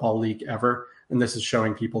football league ever. And this is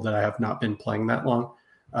showing people that I have not been playing that long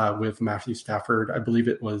with Matthew Stafford. I believe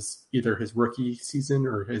it was either his rookie season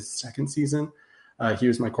or his second season. He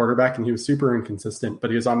was my quarterback, and he was super inconsistent,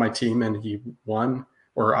 but he was on my team and he won,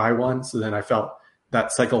 or I won. So then I felt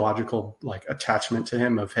that psychological like attachment to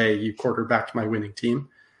him of, hey, you quarterbacked my winning team.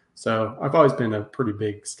 So I've always been a pretty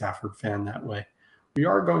big Stafford fan that way. We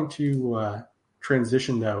are going to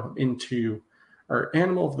transition, though, into our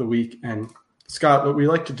animal of the week. And Scott, what we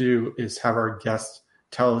like to do is have our guests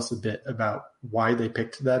tell us a bit about why they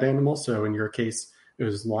picked that animal. So in your case, it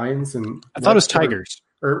was lions. And I thought it was tigers.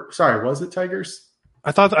 Sorry, was it tigers?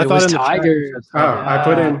 I thought it was tigers.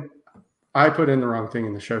 I put in the wrong thing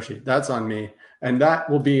in the show sheet. That's on me. And that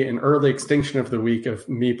will be an early extinction of the week of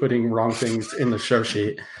me putting wrong things in the show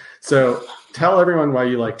sheet. So tell everyone why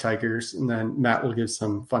you like tigers, and then Matt will give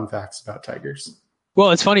some fun facts about tigers.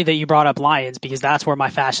 Well, it's funny that you brought up lions, because that's where my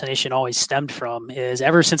fascination always stemmed from. Is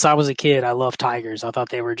ever since I was a kid, I loved tigers. I thought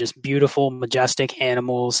they were just beautiful, majestic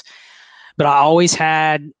animals. But I always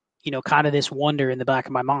had, kind of this wonder in the back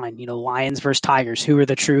of my mind, lions versus tigers. Who are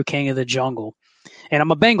the true king of the jungle? And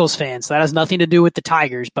I'm a Bengals fan, so that has nothing to do with the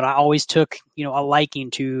Tigers, but I always took, a liking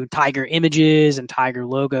to tiger images and tiger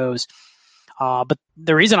logos. But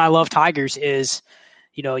the reason I love tigers is,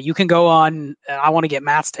 you can go on, I want to get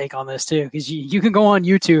Matt's take on this too, because you can go on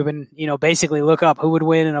YouTube and, basically look up who would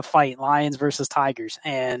win in a fight, lions versus tigers.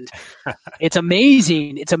 And it's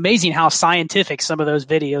amazing. It's amazing how scientific some of those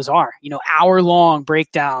videos are, hour-long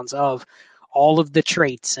breakdowns of all of the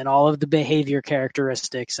traits and all of the behavior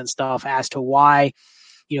characteristics and stuff as to why,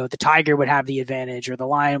 the tiger would have the advantage or the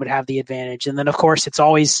lion would have the advantage. And then, of course, it's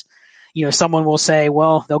always, someone will say,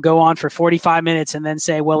 well, they'll go on for 45 minutes and then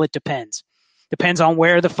say, well, it depends. Depends on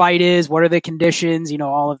where the fight is, what are the conditions,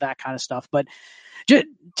 all of that kind of stuff. But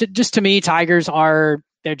just to me, tigers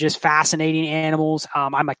they're just fascinating animals.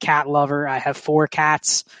 I'm a cat lover. I have 4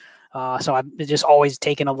 cats. So I've just always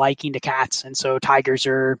taken a liking to cats. And so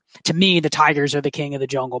to me, the tigers are the king of the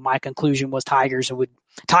jungle. My conclusion was tigers would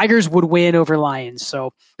win over lions.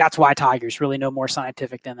 So that's why tigers, really no more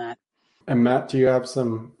scientific than that. And Matt, do you have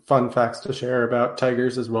some fun facts to share about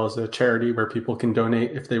tigers, as well as a charity where people can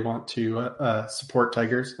donate if they want to support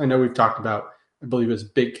tigers? I know we've talked about, I believe it was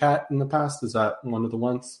Big Cat in the past. Is that one of the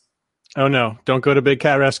ones? Oh no! Don't go to Big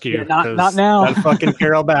Cat Rescue. Yeah, not now. That fucking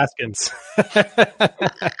Carol Baskins.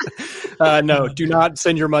 No, do not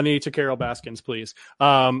send your money to Carol Baskins, please.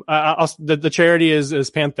 The charity is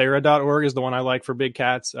Panthera.org is the one I like for big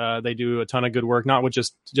cats. They do a ton of good work, not with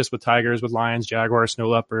just with tigers, with lions, jaguars, snow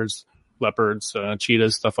leopards,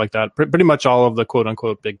 cheetahs, stuff like that. Pretty much all of the quote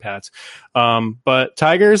unquote big cats. But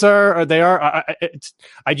tigers I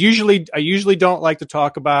usually don't like to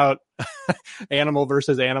talk about animal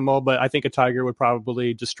versus animal, but I think a tiger would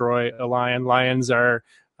probably destroy a lion. Lions are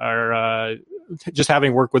just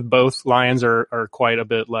having worked with both, lions are quite a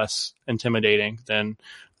bit less intimidating than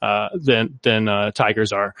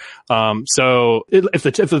tigers are. So if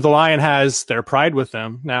the lion has their pride with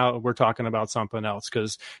them, now we're talking about something else,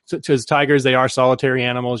 because tigers, they are solitary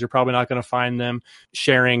animals. You're probably not going to find them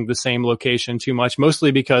sharing the same location too much,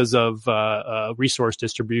 mostly because of resource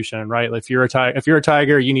distribution, right? If you're a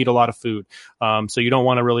tiger, you need a lot of food. So you don't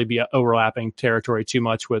want to really be overlapping territory too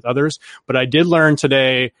much with others. But I did learn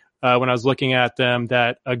today, when I was looking at them,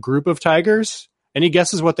 that a group of tigers, any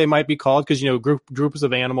guesses what they might be called? Because, groups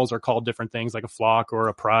of animals are called different things, like a flock or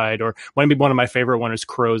a pride, or one of my favorite one is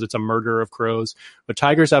crows. It's a murder of crows. But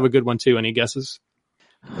tigers have a good one too. Any guesses?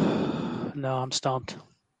 No, I'm stumped.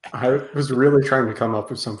 I was really trying to come up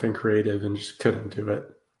with something creative and just couldn't do it.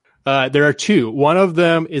 There are 2. One of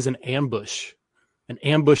them is an ambush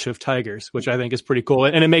of tigers, which I think is pretty cool.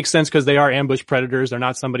 And it makes sense because they are ambush predators. They're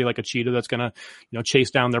not somebody like a cheetah that's going to,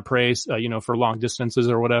 chase down their prey, for long distances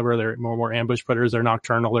or whatever. They're more ambush predators. They're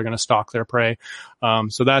nocturnal. They're going to stalk their prey.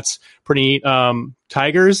 So that's pretty neat.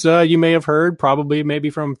 Tigers, you may have heard probably maybe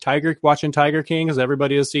from watching Tiger King, because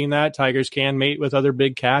everybody has seen that. Tigers can mate with other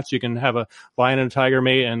big cats. You can have a lion and a tiger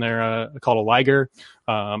mate, and they're called a liger,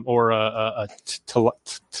 or a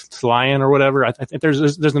lion or whatever. I think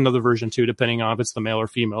there's another version too, depending on if it's the male or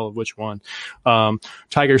female of which one.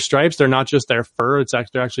 Tiger stripes, they're not just their fur.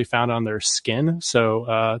 They're actually found on their skin.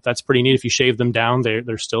 So, that's pretty neat. If you shave them down,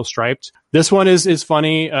 they're still striped. This one is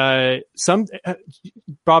funny.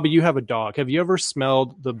 Bobby, you have a dog. Have you ever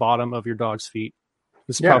smelled the bottom of your dog's feet?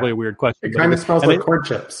 This is probably a weird question. It kind of smells like corn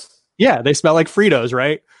chips. Yeah, they smell like Fritos,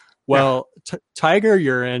 right? Well, tiger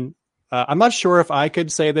urine I'm not sure if I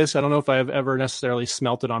could say this. I don't know if I've ever necessarily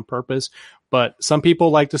smelt it on purpose, but some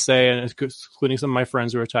people like to say, and including some of my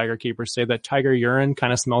friends who are tiger keepers, say that tiger urine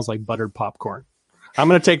kind of smells like buttered popcorn. I'm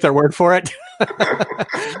going to take their word for it.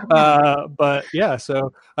 But yeah,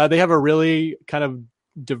 so they have a really kind of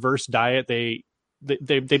diverse diet. They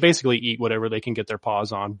basically eat whatever they can get their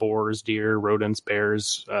paws on: boars, deer, rodents,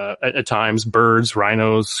 bears, at times birds,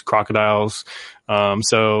 rhinos, crocodiles.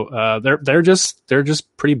 They're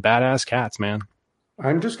just pretty badass cats, man.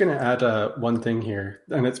 I'm just going to add one thing here,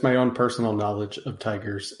 and it's my own personal knowledge of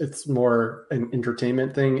tigers. It's more an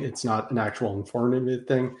entertainment thing. It's not an actual informative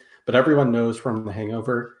thing, but everyone knows from The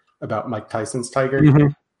Hangover about Mike Tyson's tiger. Mm-hmm.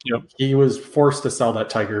 Yep. He was forced to sell that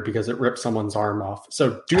tiger because it ripped someone's arm off.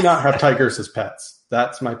 So do not have tigers as pets.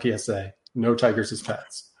 That's my PSA. No tigers as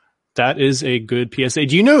pets. That is a good PSA.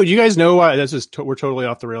 Do you guys know why? We're totally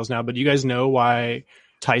off the rails now, but do you guys know why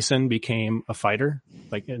Tyson became a fighter,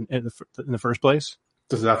 like in the first place?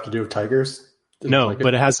 Does it have to do with tigers? No,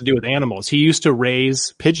 but it has to do with animals. He used to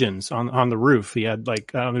raise pigeons on the roof. He had I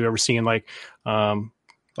don't know if you've ever seen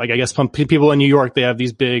I guess people in New York, they have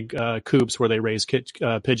these big coops where they raise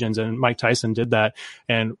pigeons, and Mike Tyson did that.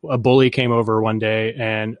 And a bully came over one day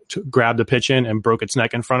and grabbed a pigeon and broke its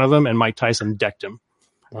neck in front of him, and Mike Tyson decked him.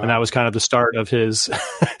 Wow. And that was kind of the start of his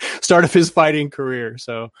fighting career.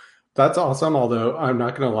 So that's awesome. Although I'm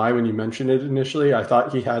not going to lie, when you mentioned it initially, I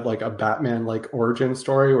thought he had like a Batman like origin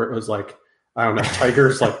story where it was like, I don't know,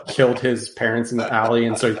 tigers like killed his parents in the alley,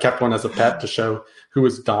 and so he kept one as a pet to show who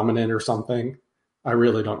was dominant or something. I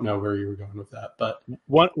really don't know where you were going with that, but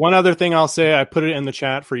one other thing I'll say, I put it in the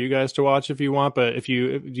chat for you guys to watch if you want, but if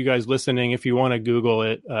you guys listening, if you want to Google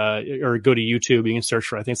it, or go to YouTube, you can search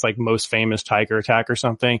for, I think it's like most famous tiger attack or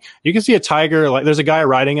something. You can see a tiger, like there's a guy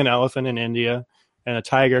riding an elephant in India, and a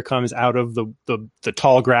tiger comes out of the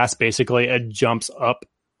tall grass basically and jumps up,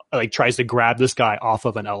 like tries to grab this guy off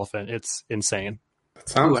of an elephant. It's insane.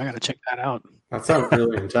 I gotta check that out. That sounds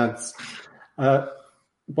really intense.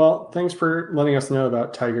 Well, thanks for letting us know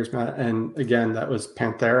about tigers, Matt. And again, that was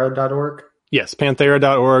panthera.org. Yes,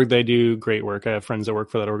 panthera.org. They do great work. I have friends that work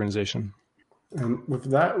for that organization. And with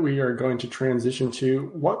that, we are going to transition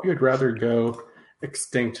to what we would rather go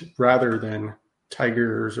extinct rather than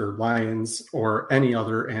tigers or lions or any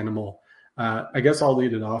other animal. I guess I'll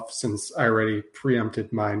lead it off since I already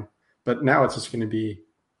preempted mine. But now it's just going to be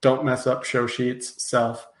don't mess up show sheets,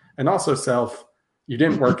 self, and also self. You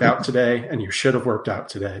didn't work out today, and you should have worked out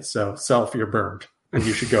today. So, self, you're burned, and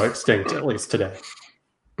you should go extinct at least today.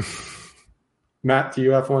 Matt, do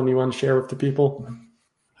you have one you want to share with the people?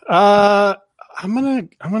 I'm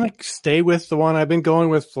gonna stay with the one I've been going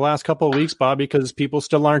with the last couple of weeks, Bob, because people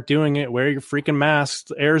still aren't doing it. Wear your freaking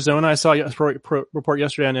masks. Arizona, I saw a report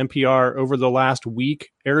yesterday on NPR. Over the last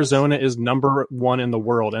week, Arizona is number 1 in the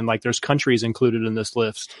world, and like there's countries included in this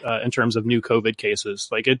list in terms of new COVID cases.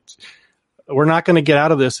 Like we're not going to get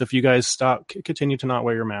out of this if you guys continue to not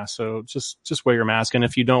wear your mask. So just wear your mask. And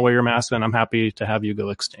if you don't wear your mask, then I'm happy to have you go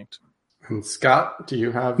extinct. And Scott, do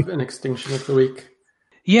you have an extinction of the week?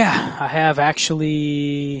 Yeah, I have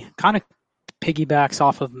actually kind of piggybacks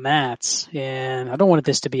off of Matt's. And I don't want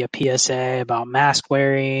this to be a PSA about mask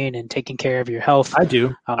wearing and taking care of your health. I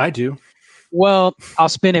do. Well, I'll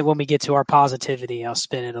spin it when we get to our positivity. I'll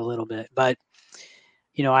spin it a little bit. But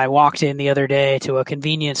I walked in the other day to a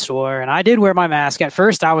convenience store, and I did wear my mask. At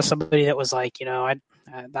first, I was somebody that was like, I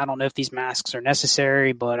don't know if these masks are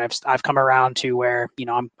necessary, but I've come around to where,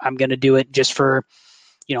 I'm going to do it just for,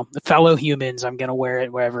 the fellow humans. I'm going to wear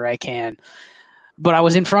it wherever I can. But I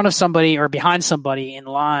was in front of somebody or behind somebody in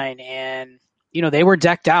line, and, they were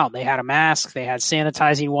decked out. They had a mask. They had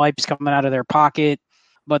sanitizing wipes coming out of their pocket,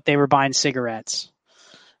 but they were buying cigarettes.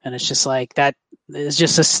 And it's just like that is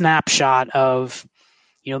just a snapshot of,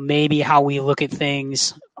 maybe how we look at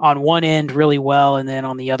things on one end really well, and then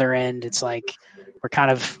on the other end, it's like we're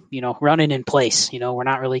kind of, running in place. We're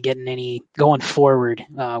not really getting any going forward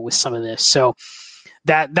with some of this. So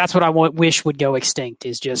that's what I wish would go extinct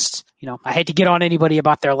is just, I hate to get on anybody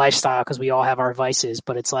about their lifestyle because we all have our vices,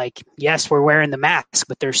 but it's like, yes, we're wearing the mask,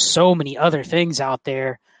 but there's so many other things out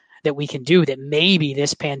there that we can do that maybe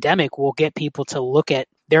this pandemic will get people to look at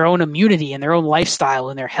their own immunity and their own lifestyle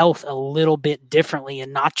and their health a little bit differently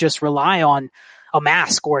and not just rely on a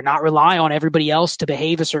mask or not rely on everybody else to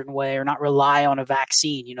behave a certain way or not rely on a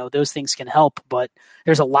vaccine. Those things can help, but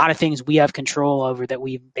there's a lot of things we have control over that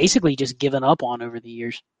we've basically just given up on over the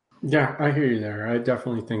years. Yeah, I hear you there. I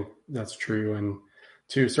definitely think that's true. And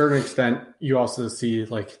to a certain extent, you also see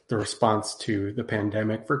like the response to the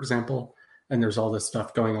pandemic, for example, and there's all this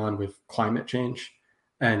stuff going on with climate change.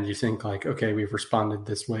 And you think like, okay, we've responded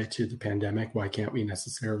this way to the pandemic. Why can't we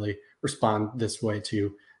necessarily respond this way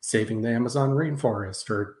to saving the Amazon rainforest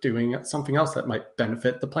or doing something else that might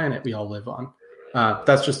benefit the planet we all live on.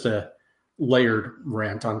 That's just a layered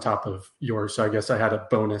rant on top of yours. So I guess I had a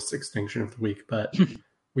bonus extinction of the week, but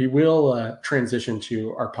we will transition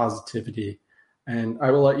to our positivity. And I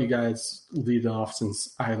will let you guys lead off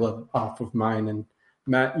since I led off with mine. And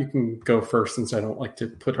Matt, you can go first since I don't like to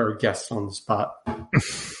put our guests on the spot.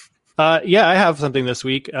 Yeah, I have something this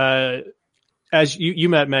week. As you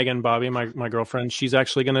met Megan, Bobby, my girlfriend, she's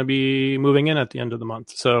actually going to be moving in at the end of the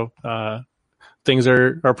month. So things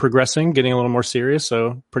are progressing, getting a little more serious.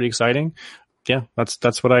 So pretty exciting. Yeah,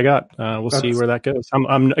 that's what I got. We'll see where that goes.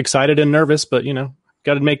 I'm excited and nervous, but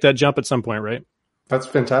got to make that jump at some point, right? That's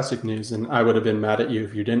fantastic news. And I would have been mad at you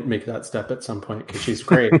if you didn't make that step at some point because she's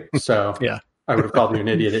great. So yeah, I would have called you an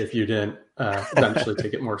idiot if you didn't eventually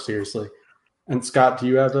take it more seriously. And Scott, do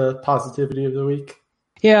you have a positivity of the week?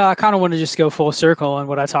 Yeah, I kind of want to just go full circle on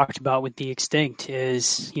what I talked about with the extinct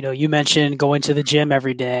is, you mentioned going to the gym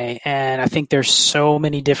every day. And I think there's so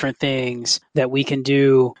many different things that we can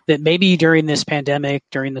do that maybe during this pandemic,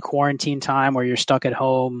 during the quarantine time where you're stuck at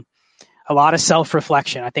home, a lot of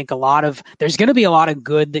self-reflection. I think there's going to be a lot of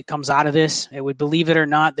good that comes out of this. I would believe it or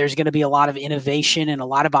not, there's going to be a lot of innovation and a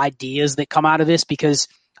lot of ideas that come out of this because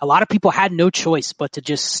a lot of people had no choice but to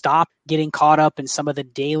just stop getting caught up in some of the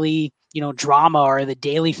daily, drama or the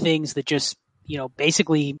daily things that just,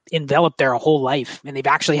 basically envelop their whole life. And they've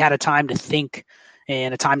actually had a time to think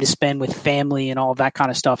and a time to spend with family and all of that kind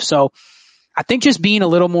of stuff. So I think just being a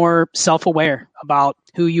little more self-aware about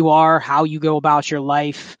who you are, how you go about your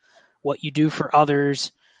life, what you do for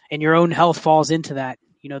others, and your own health falls into that.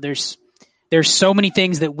 There's so many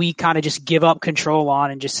things that we kind of just give up control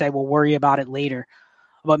on and just say, we'll worry about it later.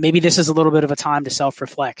 But maybe this is a little bit of a time to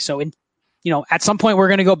self-reflect. So at some point we're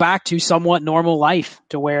going to go back to somewhat normal life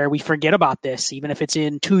to where we forget about this, even if it's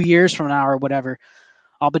in 2 years from now or whatever.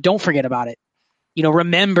 But don't forget about it.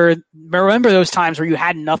 Remember those times where you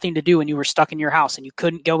had nothing to do and you were stuck in your house and you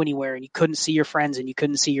couldn't go anywhere and you couldn't see your friends and you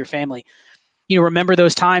couldn't see your family. Remember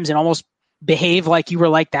those times and almost behave like you were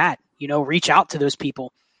like that. Reach out to those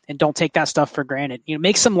people and don't take that stuff for granted.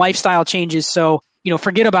 Make some lifestyle changes. So,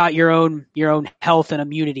 forget about your own health and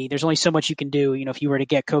immunity. There's only so much you can do, if you were to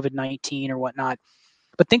get COVID-19 or whatnot.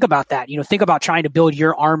 But think about that. Think about trying to build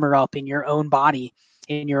your armor up in your own body,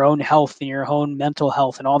 in your own health, in your own mental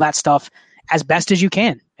health and all that stuff as best as you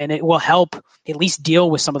can. And it will help at least deal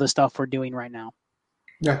with some of the stuff we're doing right now.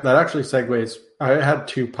 Yeah, that actually segues. I had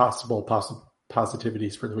two possible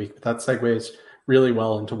positivities for the week, but that segues really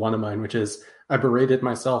well into one of mine, which is I berated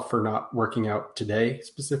myself for not working out today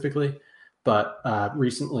specifically, but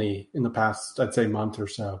recently in the past, I'd say month or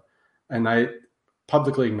so, and I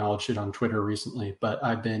publicly acknowledged it on Twitter recently, but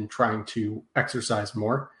I've been trying to exercise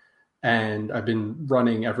more and I've been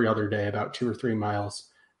running every other day about 2 or 3 miles.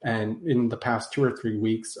 And in the past 2 or 3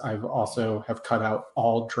 weeks, I've also have cut out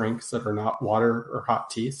all drinks that are not water or hot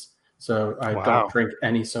teas. So I don't drink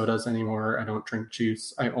any sodas anymore. I don't drink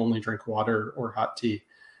juice. I only drink water or hot tea.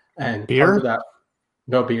 And beer? Part of that,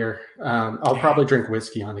 no beer. I'll probably drink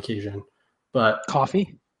whiskey on occasion, but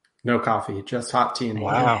coffee? No coffee, just hot tea and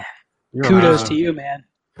water. Wow. Kudos to you, man.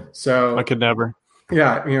 So I could never.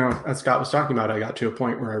 Yeah, as Scott was talking about, I got to a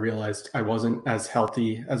point where I realized I wasn't as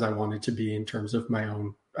healthy as I wanted to be in terms of my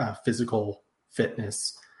own physical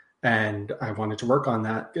fitness. And I wanted to work on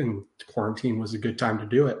that, and quarantine was a good time to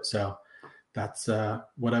do it. So that's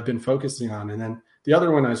what I've been focusing on. And then the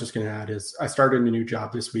other one I was just going to add is I started a new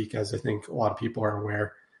job this week, as I think a lot of people are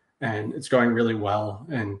aware, and it's going really well,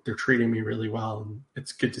 and they're treating me really well. And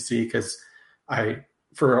it's good to see because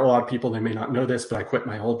for a lot of people, they may not know this, but I quit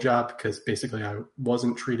my old job because basically I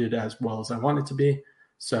wasn't treated as well as I wanted to be.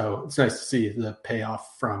 So it's nice to see the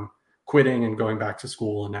payoff from quitting and going back to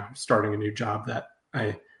school and now starting a new job that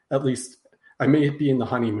I may be in the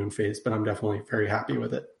honeymoon phase, but I'm definitely very happy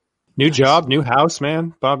with it. New job, new house,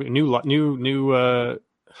 man. Bobby, new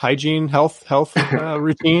hygiene, health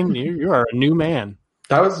routine. You are a new man.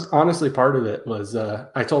 That was honestly part of it was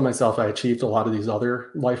I told myself I achieved a lot of these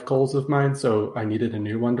other life goals of mine, so I needed a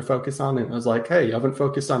new one to focus on. And it was like, hey, you haven't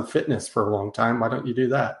focused on fitness for a long time. Why don't you do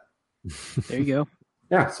that? There you go.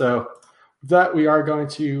 Yeah, so with that, we are going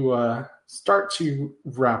to start to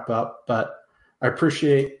wrap up. But I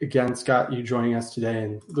appreciate, again, Scott, you joining us today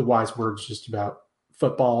and the wise words just about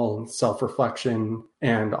football and self-reflection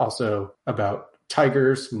and also about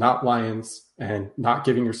tigers, not lions, and not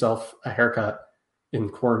giving yourself a haircut in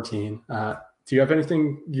quarantine. Do you have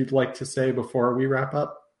anything you'd like to say before we wrap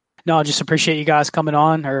up? No, I just appreciate you guys coming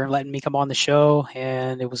on or letting me come on the show.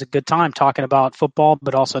 And it was a good time talking about football,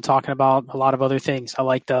 but also talking about a lot of other things. I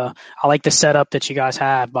like the setup that you guys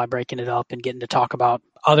have by breaking it up and getting to talk about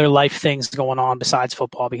other life things going on besides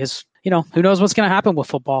football, because, who knows what's going to happen with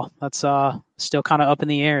football. That's still kind of up in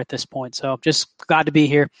the air at this point. So just glad to be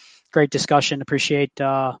here. Great discussion. Appreciate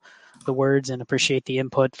the words and appreciate the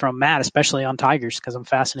input from Matt, especially on Tigers, because I'm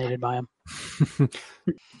fascinated by him.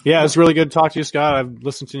 Yeah, it's really good to talk to you, Scott. I've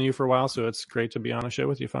listened to you for a while, so it's great to be on a show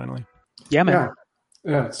with you finally. Yeah, man.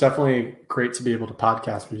 Yeah, it's definitely great to be able to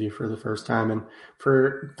podcast with you for the first time. And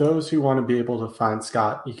for those who want to be able to find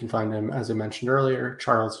Scott, you can find him, as I mentioned earlier,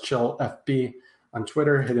 Charles Chill FB on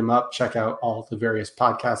Twitter. Hit him up. Check out all the various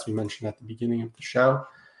podcasts we mentioned at the beginning of the show.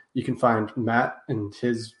 You can find Matt and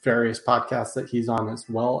his various podcasts that he's on as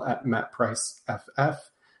well at Matt Price FF.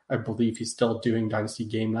 I believe he's still doing Dynasty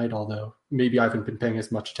Game Night, although maybe I haven't been paying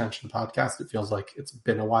as much attention to podcasts. It feels like it's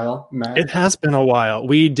been a while, Matt. It has been a while.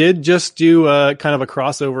 We did just do kind of a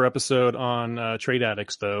crossover episode on Trade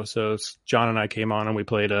Addicts, though. So John and I came on and we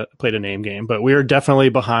played a name game, but we are definitely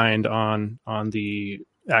behind on the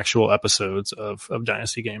actual episodes of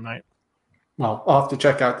Dynasty Game Night. Well, I'll have to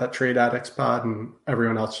check out that Trade Addicts pod, and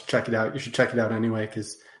everyone else should check it out. You should check it out anyway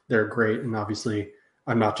because they're great, and obviously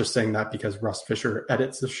I'm not just saying that because Russ Fisher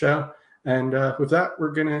edits the show. And with that,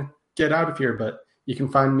 we're going to get out of here. But you can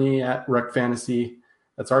find me at Rec Fantasy.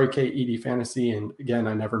 That's REKED Fantasy. And again,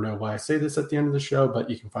 I never know why I say this at the end of the show, but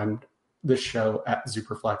you can find this show at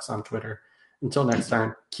Zooperflex on Twitter. Until next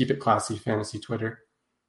time, keep it classy, Fantasy Twitter.